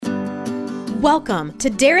Welcome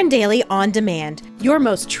to Darren Daily On Demand, your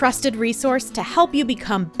most trusted resource to help you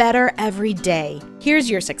become better every day. Here's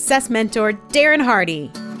your success mentor, Darren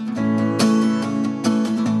Hardy.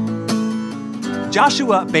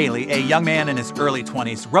 Joshua Bailey, a young man in his early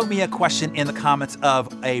 20s, wrote me a question in the comments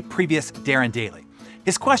of a previous Darren Daily.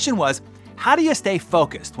 His question was, how do you stay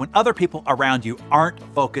focused when other people around you aren't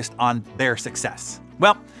focused on their success?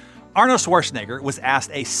 Well, Arnold Schwarzenegger was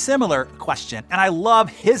asked a similar question, and I love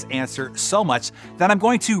his answer so much that I'm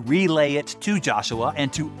going to relay it to Joshua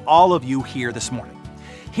and to all of you here this morning.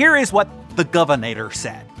 Here is what the governor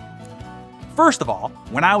said. First of all,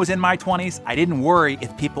 when I was in my 20s, I didn't worry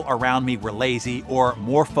if people around me were lazy or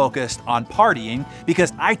more focused on partying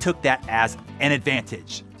because I took that as an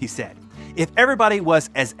advantage, he said. If everybody was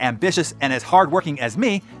as ambitious and as hardworking as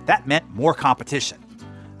me, that meant more competition.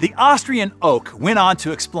 The Austrian oak went on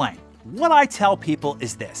to explain, what I tell people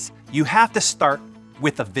is this, you have to start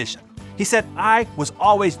with a vision. He said, I was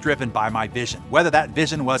always driven by my vision, whether that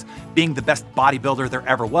vision was being the best bodybuilder there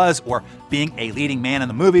ever was, or being a leading man in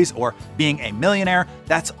the movies, or being a millionaire.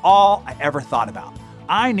 That's all I ever thought about.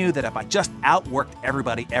 I knew that if I just outworked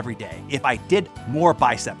everybody every day, if I did more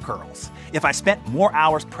bicep curls, if I spent more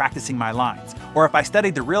hours practicing my lines, or if I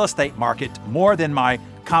studied the real estate market more than my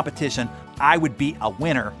competition, I would be a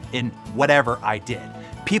winner in whatever I did.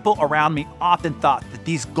 People around me often thought that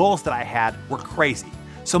these goals that I had were crazy.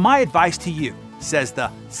 So my advice to you, says the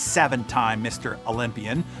 7-time Mr.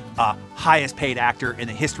 Olympian, highest paid actor in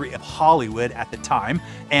the history of Hollywood at the time,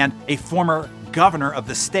 and a former governor of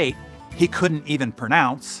the state he couldn't even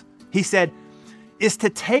pronounce, he said, is to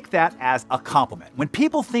take that as a compliment. When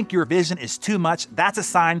people think your vision is too much, that's a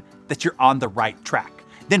sign that you're on the right track.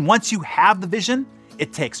 Then once you have the vision,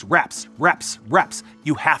 it takes reps.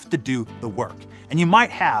 You have to do the work. And you might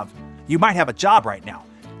have a job right now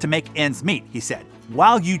to make ends meet, he said,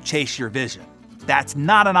 while you chase your vision. That's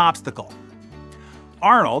not an obstacle.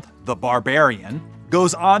 Arnold, the barbarian,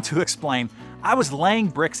 goes on to explain, I was laying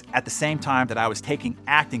bricks at the same time that I was taking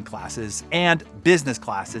acting classes and business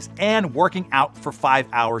classes and working out for 5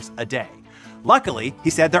 hours a day. Luckily, he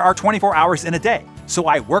said, there are 24 hours in a day. So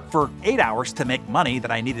I worked for 8 hours to make money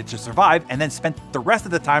that I needed to survive and then spent the rest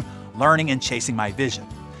of the time learning and chasing my vision.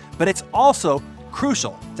 But it's also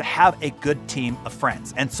crucial to have a good team of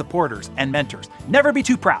friends and supporters and mentors. Never be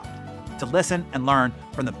too proud to listen and learn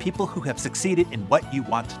from the people who have succeeded in what you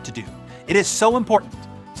want to do. It is so important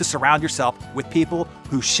to surround yourself with people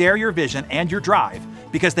who share your vision and your drive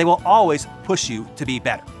because they will always push you to be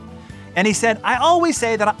better. And he said, I always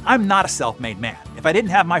say that I'm not a self-made man. If I didn't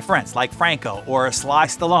have my friends like Franco or Sly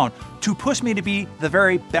Stallone to push me to be the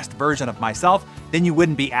very best version of myself, then you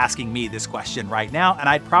wouldn't be asking me this question right now, and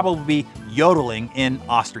I'd probably be yodeling in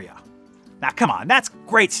Austria. Now, come on, that's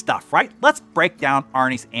great stuff, right? Let's break down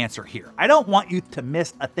Arnie's answer here. I don't want you to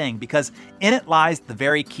miss a thing because in it lies the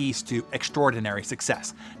very keys to extraordinary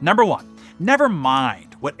success. Number one, never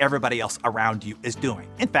mind what everybody else around you is doing.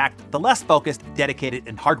 In fact, the less focused, dedicated,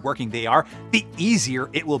 and hardworking they are, the easier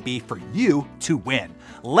it will be for you to win.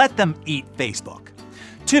 Let them eat Facebook.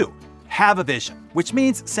 2, have a vision, which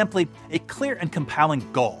means simply a clear and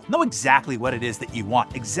compelling goal. Know exactly what it is that you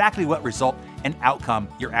want, exactly what result and outcome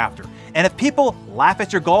you're after. And if people laugh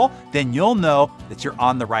at your goal, then you'll know that you're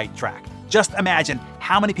on the right track. Just imagine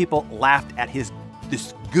how many people laughed at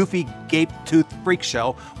this goofy gape-toothed freak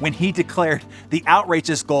show when he declared the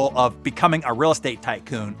outrageous goal of becoming a real estate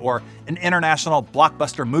tycoon or an international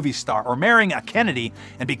blockbuster movie star or marrying a Kennedy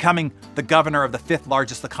and becoming the governor of the 5th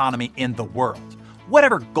largest economy in the world.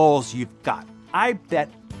 Whatever goals you've got, I bet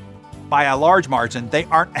by a large margin they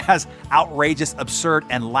aren't as outrageous, absurd,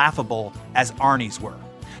 and laughable as Arnie's were.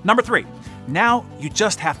 Number 3, now you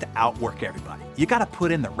just have to outwork everybody. You gotta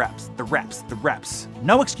put in the reps.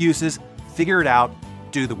 No excuses, figure it out,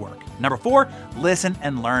 do the work. Number 4, listen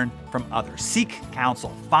and learn from others. Seek counsel,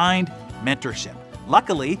 find mentorship.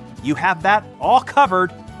 Luckily, you have that all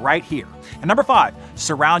covered right here. And number 5,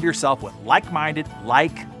 surround yourself with like-minded,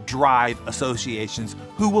 drive associations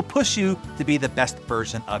who will push you to be the best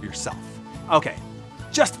version of yourself. Okay,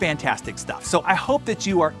 just fantastic stuff. So I hope that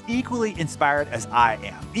you are equally inspired as I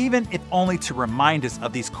am, even if only to remind us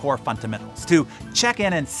of these core fundamentals, to check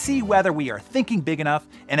in and see whether we are thinking big enough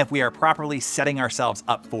and if we are properly setting ourselves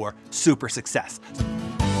up for super success.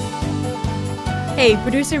 Hey,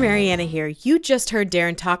 producer Mariana here. You just heard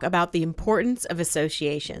Darren talk about the importance of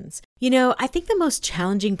associations. You know, I think the most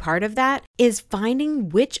challenging part of that is finding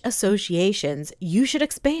which associations you should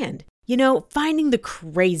expand. You know, finding the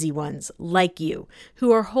crazy ones like you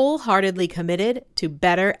who are wholeheartedly committed to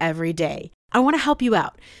better every day. I want to help you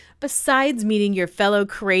out. Besides meeting your fellow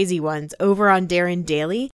crazy ones over on Darren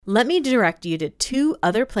Daily, let me direct you to 2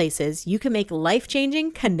 other places you can make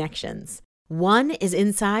life-changing connections. One is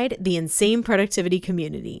inside the Insane Productivity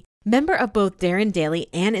community. Member of both Darren Daily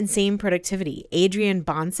and Insane Productivity, Adrienne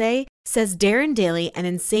Bonse, says Darren Daily and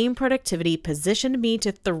Insane Productivity positioned me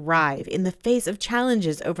to thrive in the face of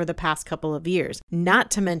challenges over the past couple of years,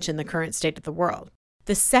 not to mention the current state of the world.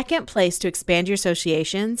 The second place to expand your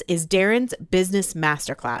associations is Darren's Business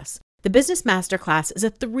Masterclass. The Business Masterclass is a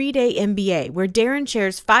 3-day MBA where Darren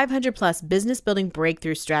shares 500+ business building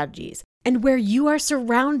breakthrough strategies, and where you are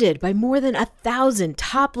surrounded by more than 1,000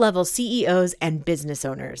 top-level CEOs and business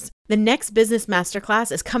owners. The next Business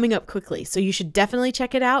Masterclass is coming up quickly, so you should definitely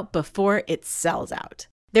check it out before it sells out.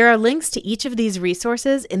 There are links to each of these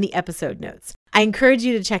resources in the episode notes. I encourage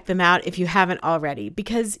you to check them out if you haven't already,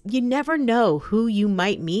 because you never know who you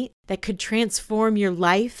might meet that could transform your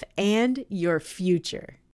life and your future.